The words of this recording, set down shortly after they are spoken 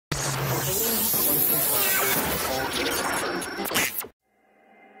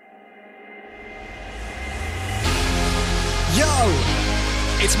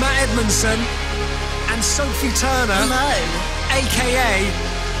It's Matt Edmondson and Sophie Turner, Hello. a.k.a.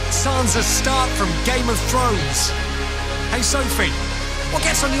 Sansa Stark from Game of Thrones. Hey Sophie, what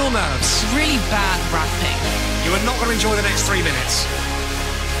gets on your nerves? Really bad rapping. You are not going to enjoy the next 3 minutes.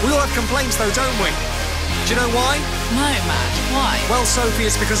 We all have complaints though, don't we? Do you know why? No, Matt. Why? Well, Sophie,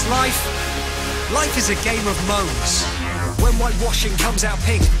 it's because life is a game of moans. When whitewashing comes out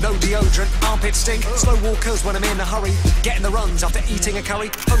pink, no deodorant, armpits stink, slow walkers when I'm in a hurry, getting the runs after eating a curry,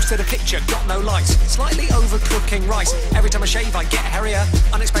 posted a picture, got no likes, slightly overcooking rice, every time I shave I get hairier,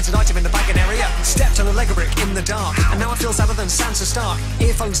 unexpected item in the bagging area, stepped on a Lego brick in the dark, and now I feel sadder than Sansa Stark,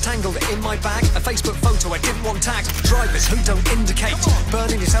 earphones tangled in my bag, a Facebook photo I didn't want tagged, drivers who don't indicate,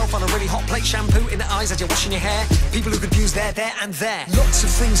 burning yourself on a really hot plate, shampoo in the eyes as you're washing your hair, people who confuse there and there, lots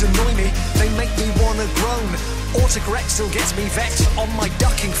of things annoy me, they make me wanna groan, autocorrect still gets me vexed on my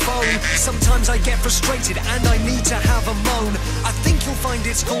ducking phone. Sometimes I get frustrated and I need to have a moan. I think you'll find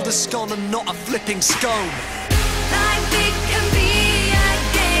it's called a scone and not a flipping scone. Life, it can be a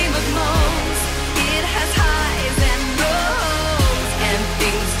game of moans. It has highs and lows, and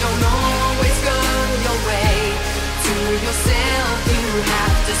things don't always go your way. To yourself you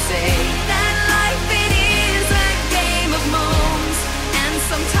have to say that life, it is a game of moans, and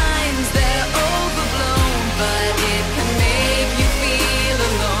sometimes they're overblown, but it can make you feel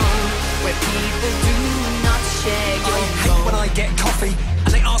alone, where people do not share your I hate when I get coffee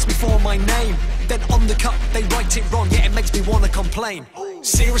and they ask me for my name. Then on the cup they write it wrong, yeah, it makes me want to complain.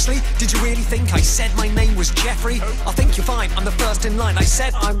 Seriously? Did you really think I said my name was Jeffrey? I think you're fine, I'm the first in line. I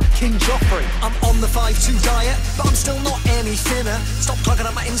said I'm King Joffrey. I'm on the 5-2 diet, but I'm still not any thinner. Stop clogging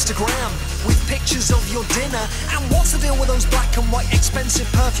up my Instagram with pictures of your dinner. And what's the deal with those black and white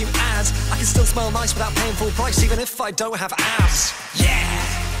expensive perfume ads? I can still smell nice without paying full price, even if I don't have abs. Yeah!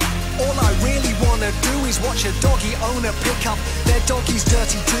 All I really wanna do is watch a doggy owner pick up their doggy's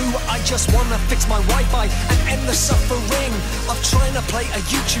dirty do. I just wanna fix my Wi-Fi and end the suffering of trying to play a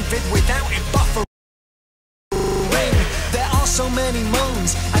YouTube vid without it buffering. There are so many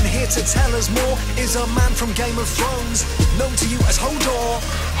moans, and here to tell us more is a man from Game of Thrones, known to you as Hodor.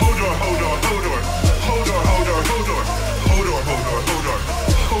 Hodor, Hodor, Hodor, Hodor, Hodor, Hodor, Hodor, Hodor, Hodor,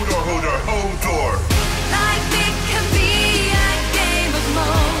 Hodor, Hodor, Hodor. Life, it can be a game of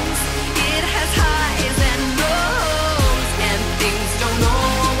moans. It has highs and lows, and things don't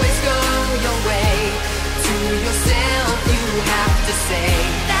always go your way. To yourself you have to say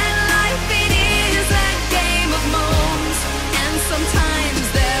that life, it is a game of moans, and sometimes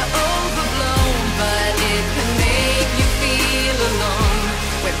they're overblown, but it can make you feel alone,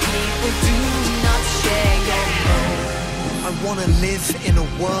 where people do not share your moans. I wanna live in a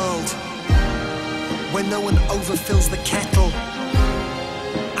world where no one overfills the kettle,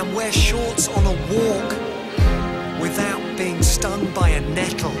 and wear shorts on a walk without being stung by a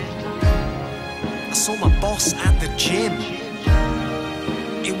nettle. I saw my boss at the gym.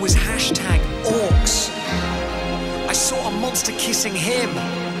 It was #orcs. I saw a monster kissing him.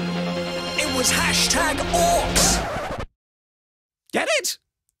 It was #orcs. Get it?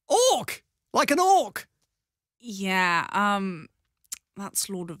 Orc. Like an orc. Yeah, that's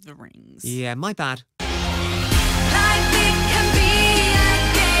Lord of the Rings. Yeah, my bad. Life, it can be a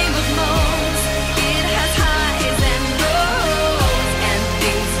game of moans. It has highs and lows, and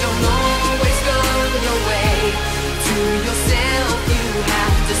things don't always go your way. To yourself you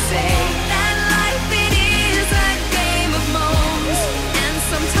have to say that life, it is a game of moans, and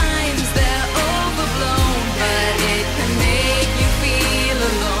sometimes they're overblown, but it can make you feel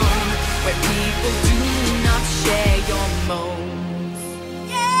alone, where people do not share your moans.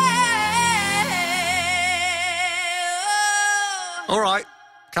 All right,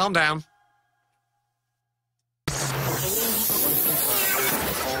 calm down.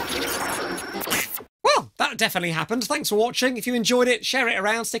 Well, that definitely happened. Thanks for watching. If you enjoyed it, share it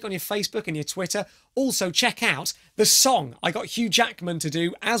around, stick it on your Facebook and your Twitter. Also, check out the song I got Hugh Jackman to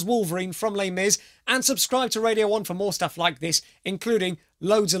do as Wolverine from Les Mis, and subscribe to Radio 1 for more stuff like this, including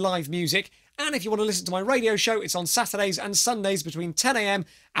loads of live music. And if you want to listen to my radio show, it's on Saturdays and Sundays between 10 AM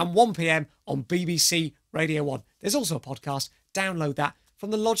and 1 PM on BBC Radio 1. There's also a podcast. Download that from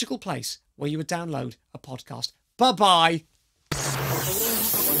the logical place where you would download a podcast. Bye-bye.